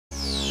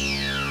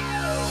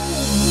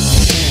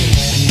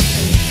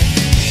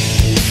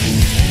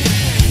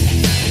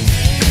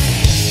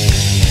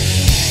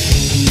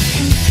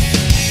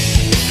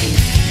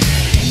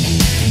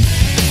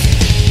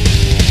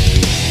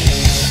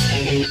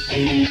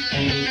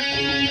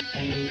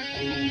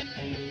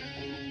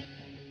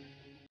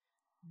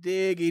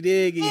Diggy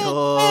diggy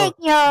ho,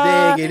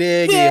 diggy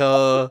diggy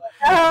ho,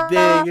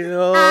 diggy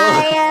ho.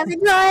 I am the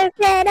dwarf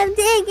and I'm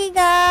digging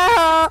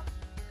ho.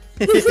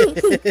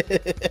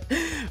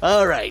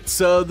 Alright,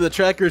 so the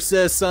tracker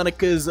says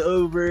Sonic is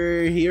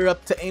over here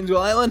up to Angel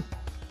Island?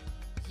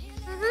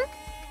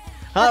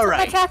 Alright. That's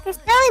what the tracker's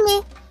telling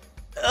me.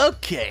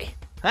 Okay,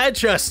 I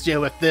trust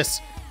you with this,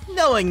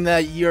 knowing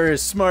that you're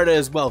as smart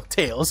as, well,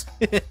 Tails.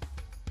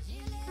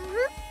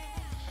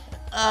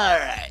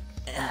 Alright.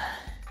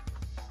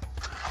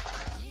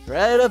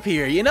 Right up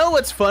here. You know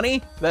what's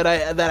funny? That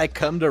I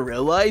come to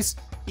realize?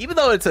 Even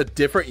though it's a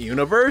different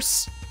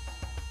universe,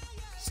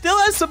 still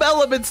has some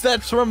elements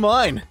that's from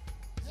mine.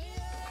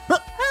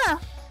 Huh.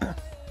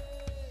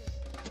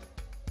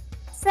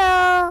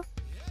 So,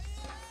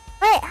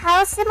 wait,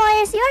 how similar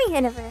is your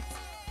universe?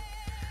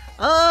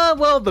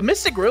 Well, the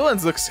Mystic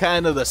Ruins looks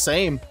kind of the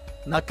same,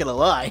 not gonna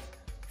lie.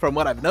 From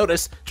what I've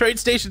noticed, train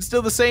station's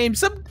still the same.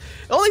 The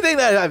only thing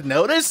that I've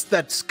noticed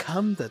that's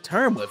come to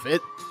term with it,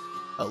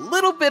 a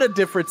little bit of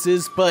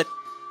differences, but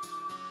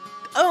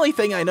the only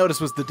thing I noticed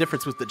was the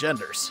difference with the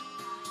genders.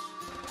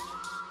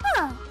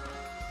 Huh.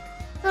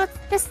 So it's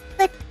just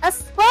like a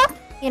swap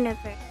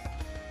universe.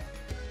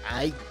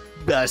 I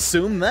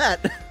assume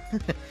that.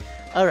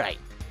 Alright,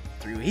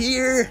 through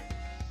here.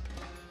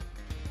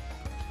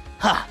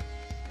 Ha!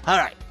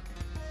 Alright.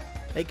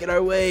 Making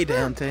our way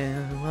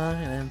downtown,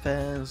 walking and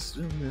fast.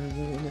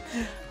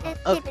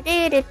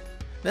 Okay.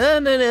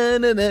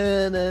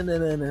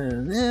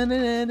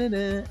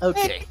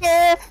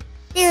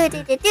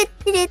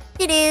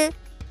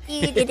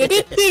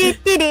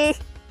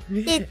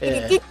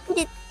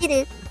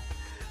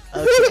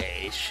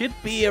 Okay, should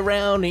be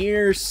around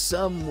here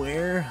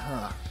somewhere,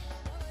 huh?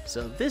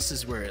 So this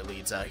is where it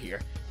leads out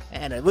here.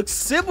 And it looks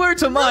similar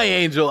to my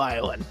Angel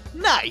Island.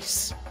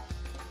 Nice!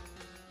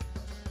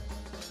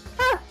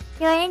 Huh.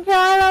 Your Angel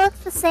Island looks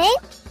the same?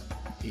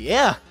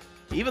 Yeah,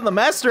 even the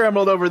Master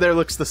Emerald over there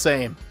looks the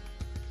same.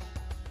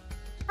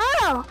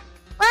 Oh,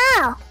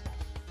 wow.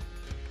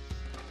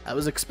 I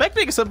was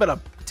expecting something a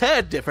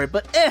tad different,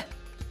 but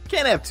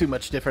can't have too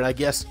much different, I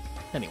guess.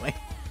 Anyway.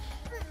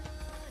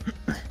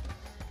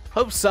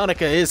 Hope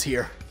Sonica is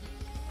here,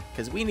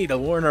 because we need to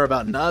warn her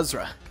about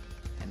Nazra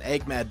and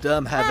Eggman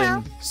Dumb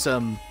having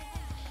some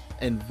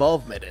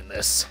involvement in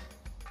this.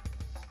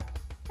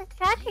 The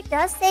tracker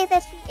does say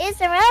that she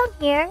is around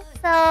here,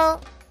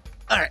 so...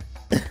 Alright.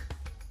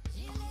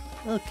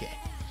 Okay.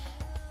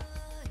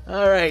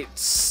 Alright,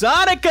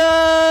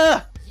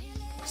 Sonica!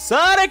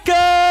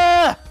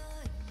 Sonica!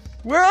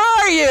 Where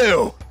are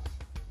you?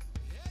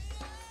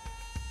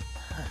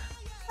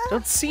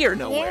 Don't see her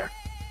nowhere.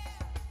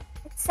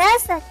 It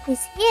says that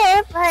she's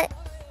here, but...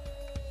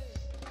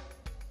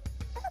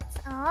 That's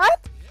odd.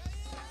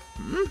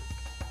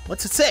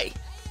 What's it say?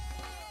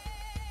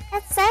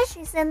 It says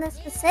she's in this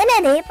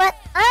vicinity, but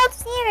I don't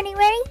see her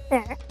anywhere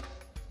either.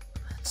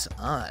 That's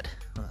odd.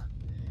 Huh.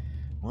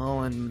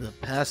 Well, in the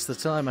past the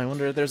time, I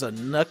wonder if there's a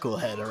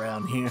Knucklehead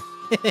around here.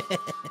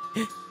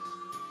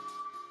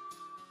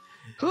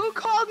 Who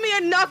called me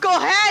a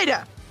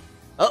knucklehead?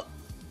 Oh.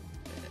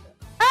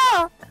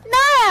 Oh,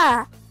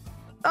 Knora!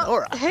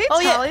 Knora. Hey, Oh,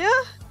 yeah. Talia.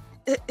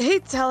 Hey,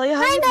 Talia.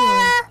 How Hi, you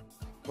Knora! doing?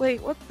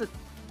 Wait, what the?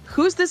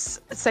 Who's this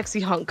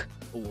sexy hunk?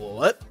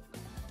 What?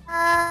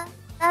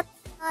 That's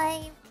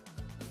my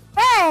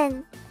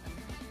friend.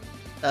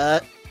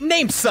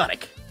 Name's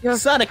Sonic. Your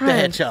Sonic the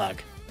friend.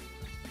 Hedgehog.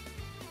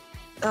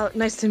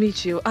 Nice to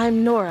meet you.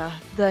 I'm Knora,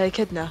 the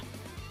echidna.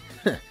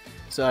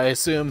 So I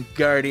assume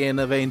Guardian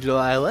of Angel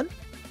Island?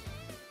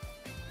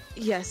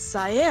 Yes,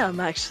 I am,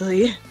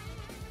 actually.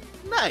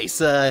 Nice,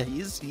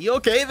 is you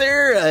okay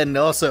there? And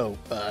also,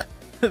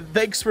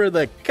 thanks for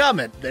the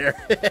comment there.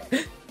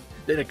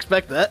 Didn't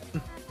expect that.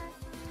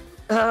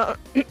 Well,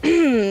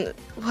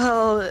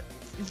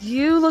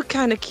 you look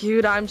kind of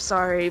cute. I'm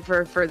sorry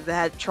for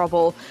that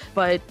trouble,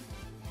 but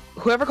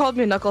whoever called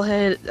me a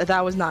knucklehead,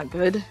 that was not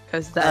good,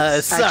 because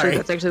that's sorry.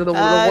 actually the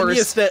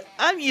worst.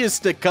 I'm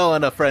used to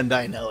calling a friend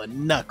I know a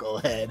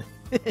knucklehead.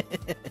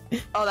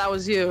 Oh, that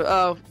was you.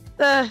 Oh,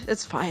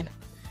 it's fine.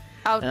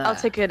 I'll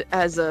take it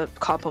as a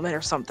compliment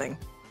or something.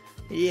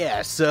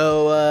 Yeah,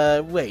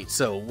 so, wait,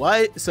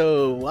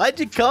 why'd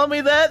you call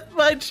me that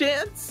by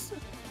chance?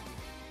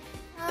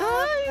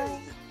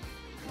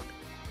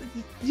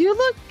 You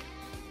look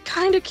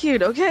kind of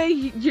cute, okay?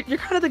 You're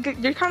kind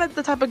of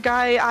the type of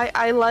guy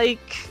I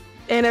like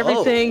and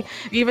everything.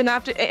 Oh. Even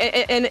after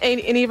and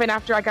even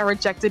after I got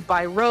rejected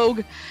by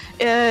Rogue,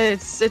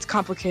 it's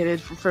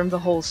complicated from the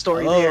whole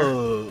story there.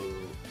 Oh,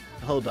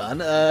 hold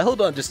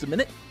on just a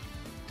minute.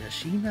 Does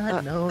she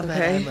not know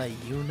that I'm a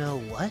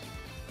you-know-what?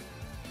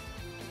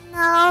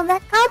 No,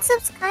 that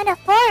concept's kind of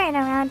foreign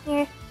around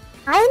here.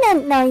 I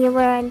didn't know you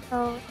were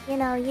until,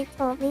 you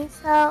told me,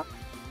 so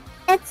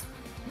it's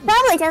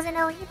probably doesn't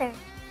know either.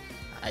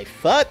 I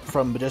thought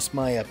from just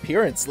my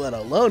appearance, let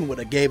alone would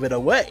have gave it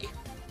away,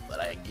 but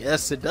I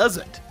guess it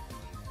doesn't.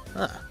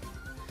 Huh.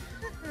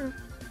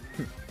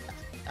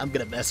 I'm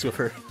gonna mess with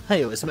her.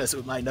 I always mess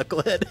with my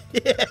knucklehead.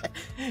 Yeah.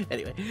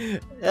 Anyway,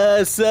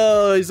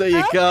 so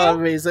you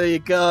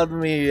called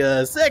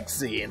me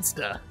sexy and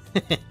stuff.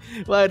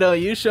 Why don't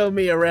you show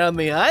me around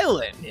the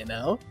island? You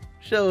know,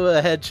 show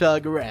a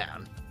hedgehog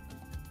around.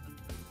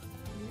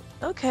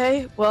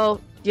 Okay, well,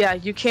 yeah,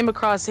 you came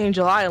across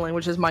Angel Island,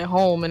 which is my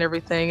home and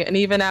everything, and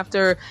even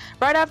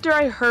right after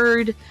I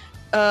heard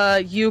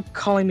you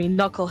calling me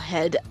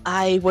Knucklehead,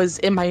 I was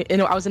in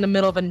the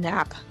middle of a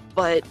nap,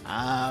 but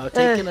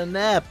taking a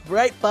nap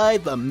right by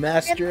the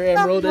Master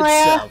Emerald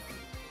itself.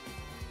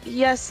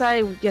 Yes,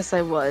 I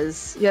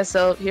was. Yeah,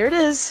 so here it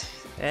is.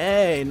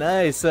 Hey,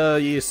 nice. So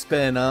you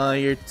spend all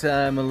your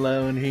time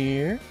alone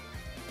here?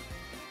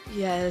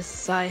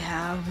 Yes, I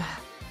have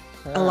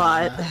a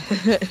lot.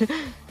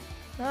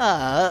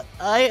 I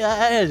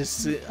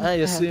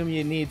assume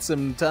you need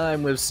some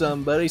time with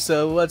somebody,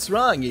 so what's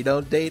wrong? You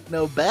don't date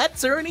no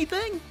bats or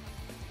anything?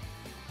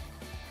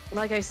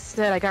 Like I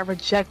said, I got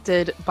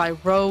rejected by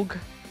Rogue.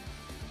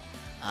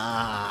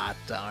 Ah,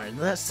 darn,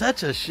 that's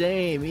such a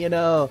shame, you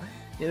know,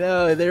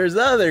 there's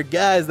other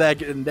guys that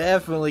can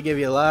definitely give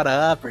you a lot of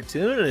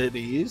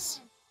opportunities.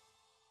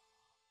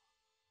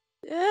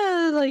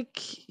 Yeah, like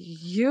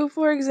you,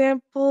 for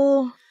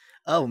example.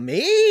 Oh,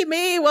 me?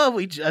 Well,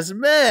 we just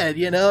met,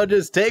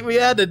 just take me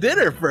out to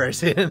dinner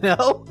first,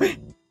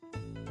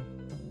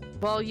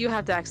 Well, you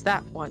have to ask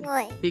that one,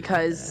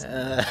 because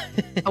a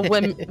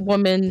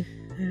woman...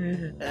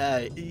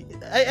 I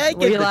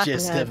get the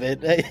gist of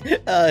it.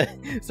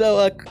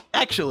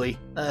 Actually,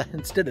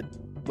 instead of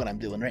what I'm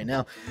doing right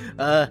now,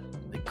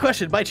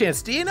 question, by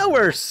chance, do you know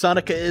where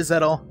Sonica is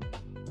at all?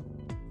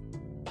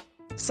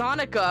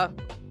 Sonica?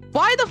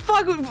 Why the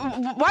fuck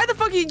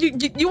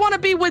you want to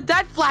be with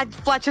that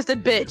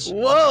flat-chested bitch?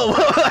 Whoa,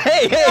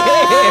 hey,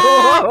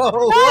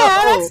 whoa.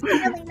 That's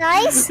really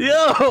nice.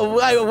 Yo,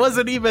 I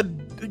wasn't even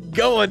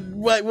going,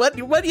 what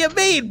do you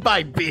mean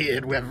by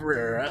being with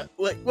her?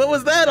 What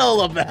was that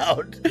all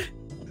about?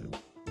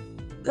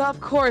 Of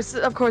course.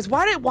 Why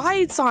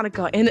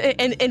Sonica?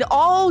 In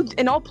all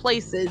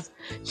places,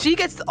 she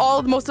gets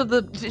most of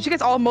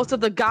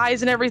the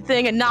guys and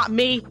everything, and not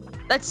me.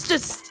 That's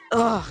just,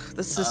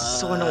 this is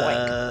so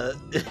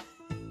annoying.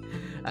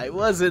 I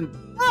wasn't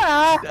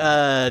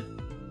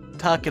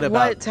talking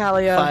about what,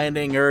 Talia?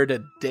 Finding her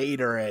to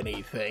date or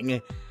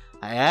anything.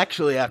 I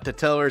actually have to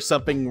tell her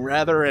something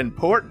rather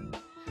important.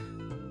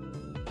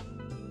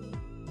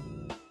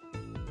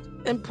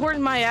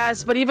 Important, my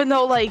ass. But even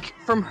though, like,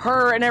 from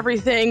her and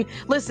everything,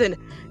 listen.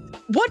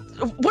 What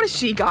has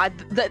she got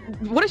that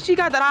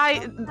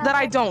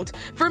I don't?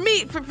 For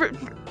me,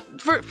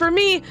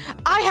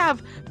 I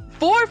have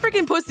 4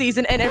 freaking pussies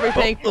and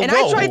everything, and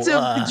I tried to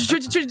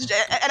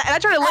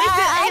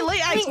lay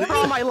eggs for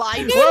all my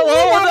life. Whoa,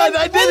 hold on!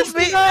 I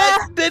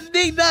didn't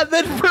need that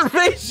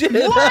information.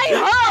 Why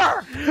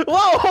her?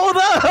 Whoa, hold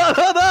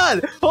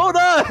on!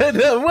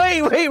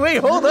 Wait,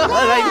 hold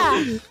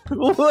on!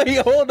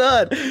 Hold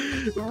on!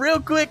 Real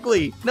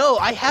quickly, no,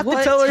 I have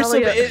to tell her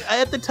something. I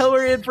have to tell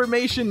her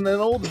information. An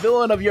old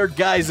villain of your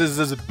guys'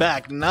 is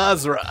back,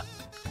 Nazra.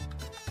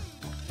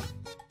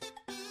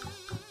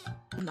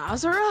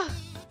 Nazra?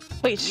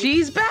 Wait,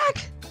 she's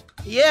back?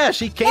 Yeah,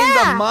 she came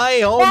to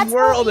my home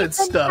world and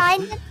stuff.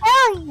 Trying to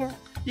tell you.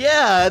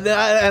 Yeah,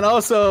 and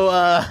also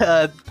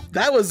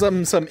that was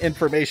some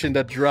information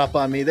to drop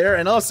on me there,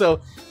 and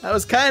also I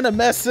was kind of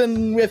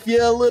messing with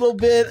you a little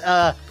bit.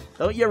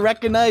 Don't you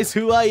recognize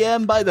who I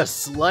am by the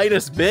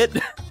slightest bit?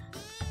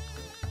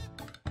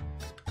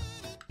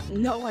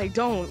 No, I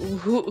don't.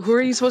 Who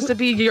are you supposed to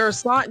be? You're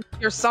Sonic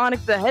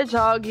the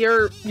Hedgehog.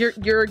 You're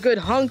a good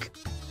hunk.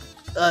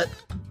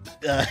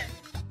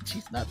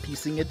 She's not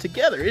piecing it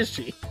together, is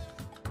she?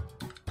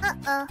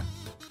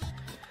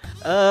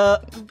 Who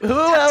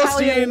else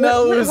do you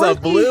know who's a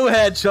blue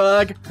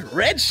hedgehog,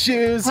 red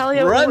shoes,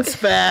 runs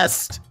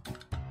fast?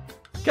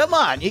 Come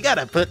on, you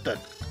gotta put the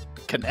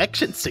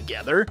connections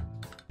together.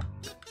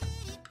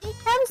 He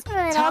comes from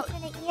an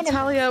alternate universe.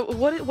 Talia,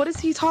 what is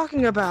he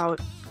talking about?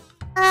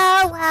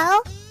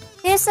 Well,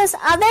 there's this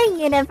other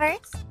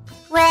universe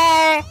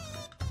where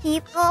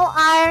people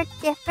are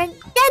different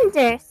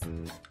genders.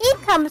 He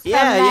comes from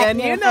that and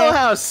universe. You know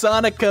how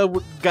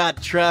Sonica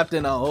got trapped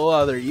in a whole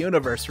other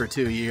universe for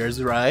 2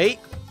 years, right?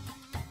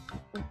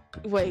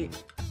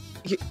 Wait,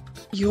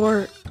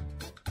 you're...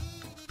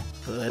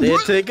 Put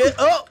it together.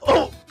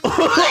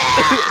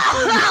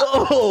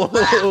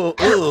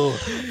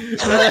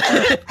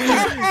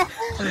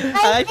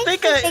 I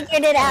think I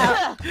figured it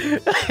out.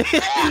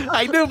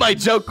 I knew my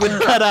joke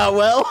would cut out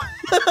well.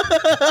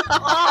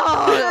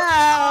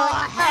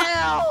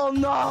 Hell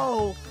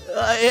no!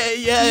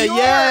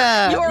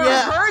 You're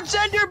her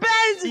gender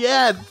bends?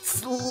 Yeah,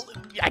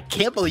 I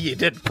can't believe you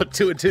didn't put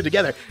 2 and 2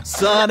 together.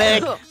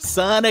 Sonic,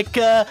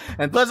 Sonica,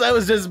 and plus I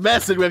was just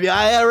messing with you.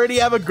 I already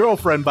have a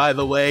girlfriend, by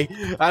the way.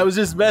 I was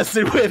just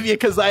messing with you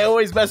because I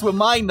always mess with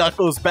my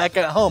Knuckles back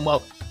at home.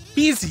 Well,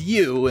 he's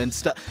you and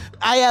stuff.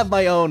 I have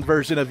my own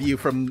version of you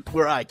from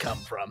where I come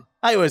from.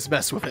 I always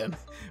mess with him.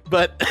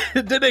 But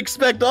didn't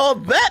expect all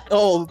that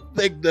whole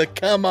thing to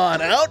come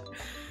on out.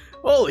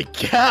 Holy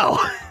cow!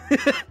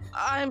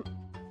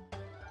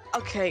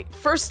 Okay,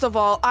 first of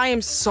all, I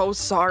am so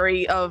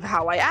sorry of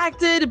how I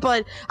acted,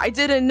 but I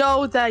didn't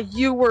know that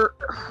you were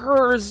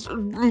hers.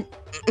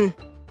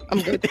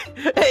 I'm good.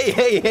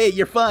 Hey,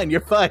 you're fine. You're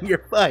fine.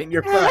 You're fine.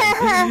 You're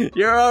fine.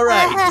 You're all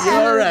right.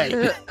 You're all right.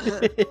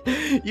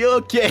 You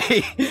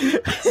okay?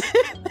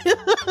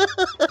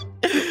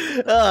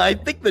 I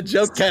think the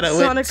joke kind of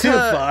went too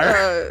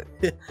far.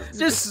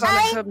 Just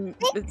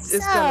Sonica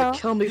is gonna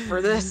kill me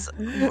for this.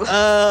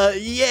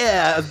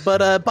 Yeah,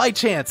 but by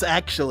chance,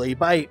 actually,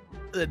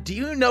 do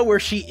you know where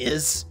she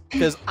is?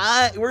 Because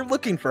we're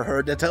looking for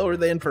her to tell her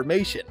the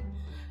information,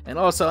 and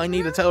also I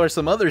need to tell her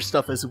some other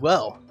stuff as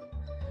well.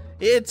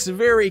 It's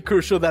very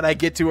crucial that I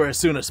get to her as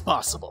soon as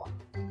possible.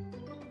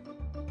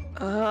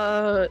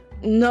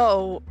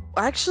 No,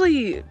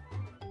 actually,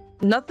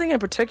 nothing in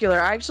particular.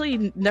 I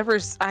actually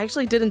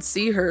didn't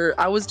see her.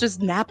 I was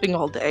just napping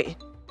all day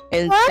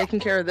and taking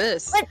care of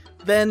this. What?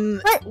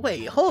 Then,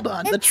 wait, hold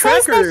on. The It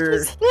says that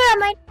tracker. she's here on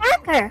my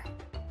tracker.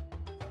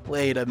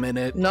 Wait a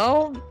minute.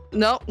 No.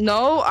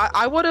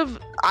 I would have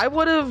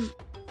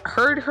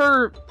heard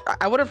her.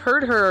 I would have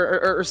heard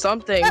her or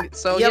something.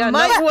 So You yeah,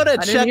 might want to I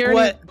didn't check hear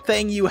what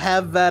thing you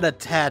have that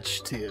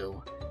attached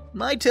to.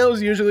 My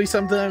Tails usually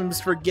sometimes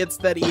forgets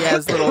that he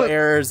has little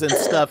errors and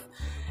stuff.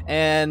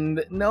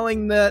 And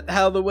knowing that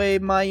how the way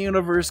my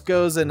universe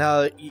goes and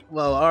how,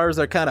 well, ours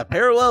are kind of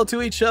parallel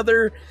to each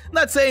other. I'm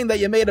not saying that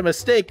you made a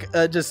mistake,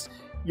 just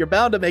you're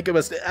bound to make a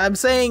mistake. I'm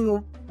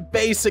saying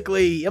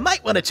basically you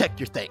might want to check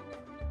your thing.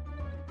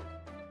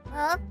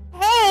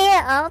 Okay,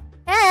 I'll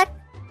check.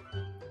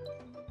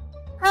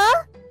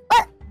 Huh?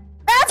 What?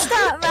 That's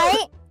not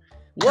right.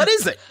 What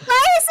is it?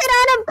 Why is it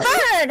on a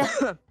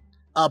bird?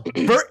 A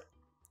bird?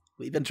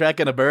 We've been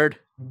tracking a bird.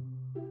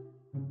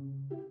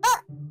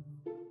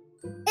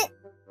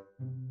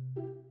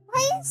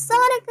 Why is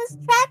Sonica's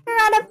tracker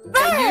on a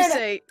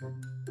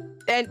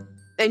bird?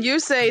 And you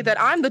say that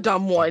I'm the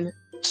dumb one.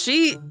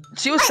 She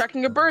was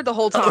tracking a bird the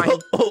whole time.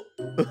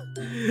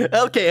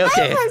 Okay. I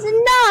was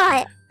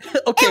not.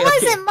 Okay.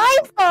 It wasn't my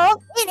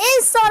fault. It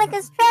is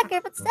Sonica's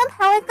tracker, but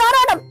somehow it got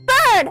on a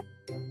bird.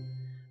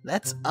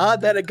 That's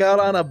odd that it got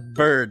on a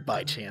bird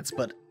by chance,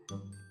 but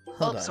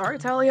hold on. Sorry,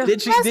 Talia.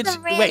 Did she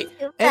wait?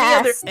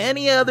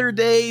 Any other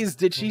days?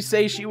 Did she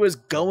say she was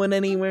going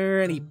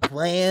anywhere? Any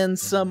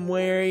plans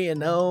somewhere? You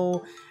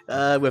know,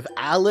 with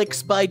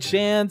Alex by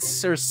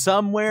chance, or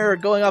somewhere, or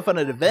going off on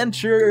an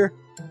adventure?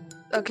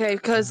 Okay,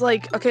 because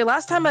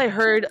last time I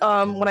heard,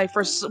 when I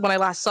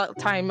last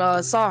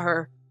saw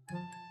her,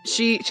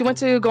 she went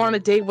to go on a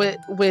date with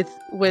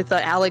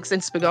Alex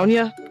and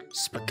Spagonia.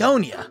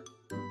 Spagonia?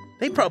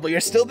 They probably are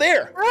still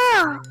there.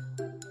 Oh.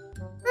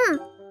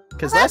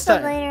 Because Well, last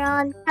that's time, later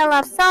on tell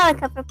off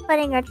Sonica for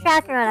putting her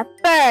tracker on a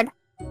bird.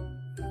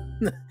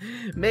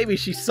 maybe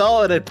she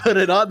saw it and put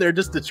it on there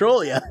just to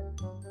troll you.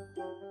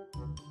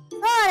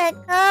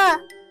 Sonica!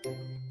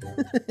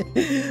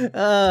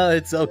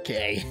 It's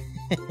okay.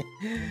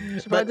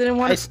 But I didn't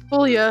want to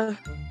fool you.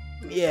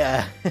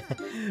 Yeah,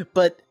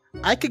 but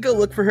I could go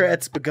look for her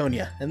at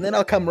Spagonia, and then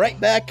I'll come right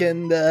back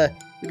and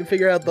we can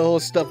figure out the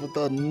whole stuff with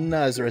the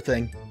Nazra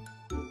thing.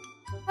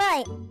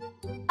 Right.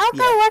 I'll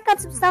go work on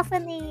some stuff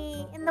in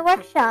the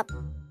workshop.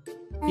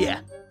 And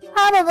Yeah.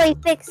 Probably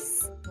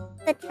fix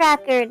the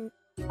tracker and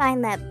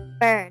find that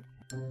bird.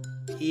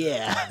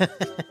 Yeah.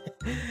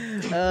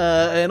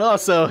 And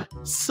also,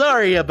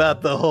 sorry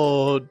about the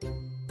whole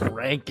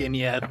pranking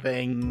ya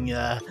thing.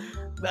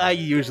 I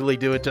usually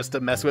do it just to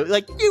mess with,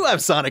 like, you have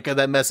Sonica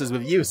that messes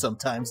with you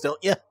sometimes,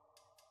 don't you?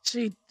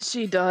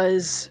 She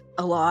does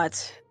a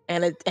lot,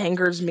 and it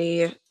angers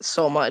me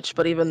so much.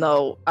 But even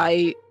though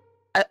I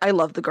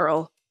love the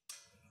girl,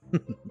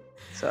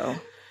 so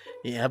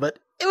yeah. But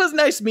it was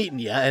nice meeting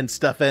you and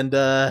stuff. And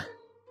I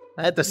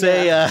had to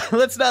say,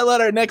 let's not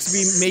let our next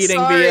meeting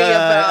Sorry be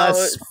about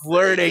us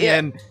flirting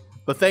and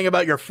the thing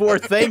about your 4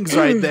 things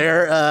right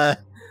there.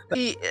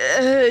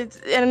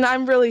 and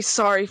I'm really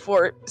sorry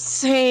for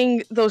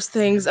saying those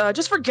things.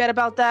 Just forget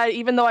about that.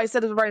 Even though I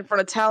said it right in front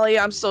of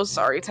Talia, I'm so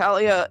sorry,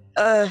 Talia.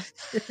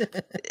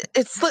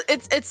 It's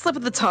slip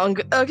of the tongue.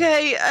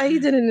 Okay, I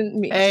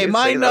didn't mean. Hey, to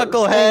my say those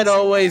Knucklehead things.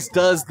 always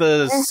does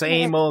the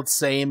same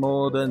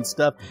old and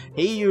stuff.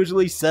 He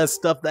usually says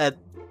stuff that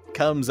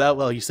comes out.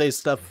 Well, you say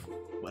stuff,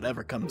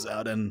 whatever comes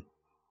out, and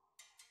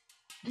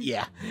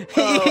yeah.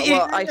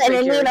 Well, I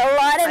figured. Need a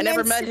lot of I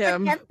never mints met to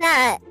him. forget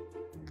that.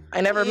 I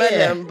never met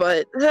him,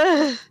 but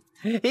well,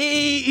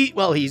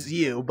 he's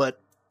you,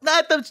 but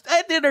I have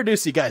to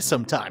introduce you guys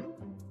sometime.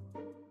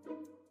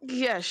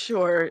 yeah,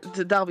 sure,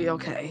 that'll be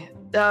okay.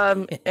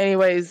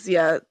 Anyways,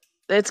 yeah,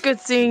 it's good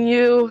seeing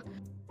you,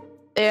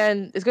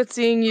 and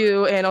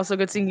also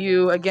good seeing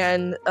you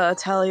again,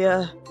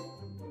 Talia.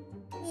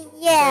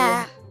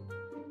 Yeah.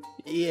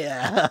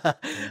 Yeah.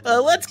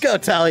 Let's go,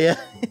 Talia.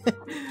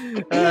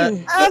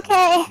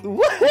 Okay.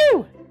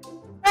 Woohoo!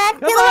 Back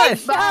to Come on. the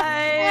workshop.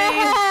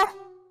 Bye.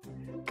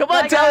 Come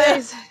on, Bye, Talia.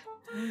 guys.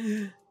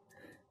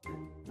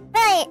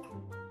 Right.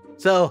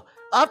 So,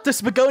 off to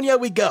Spagonia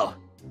we go.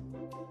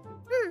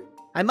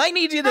 I might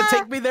need you to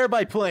take me there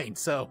by plane,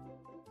 so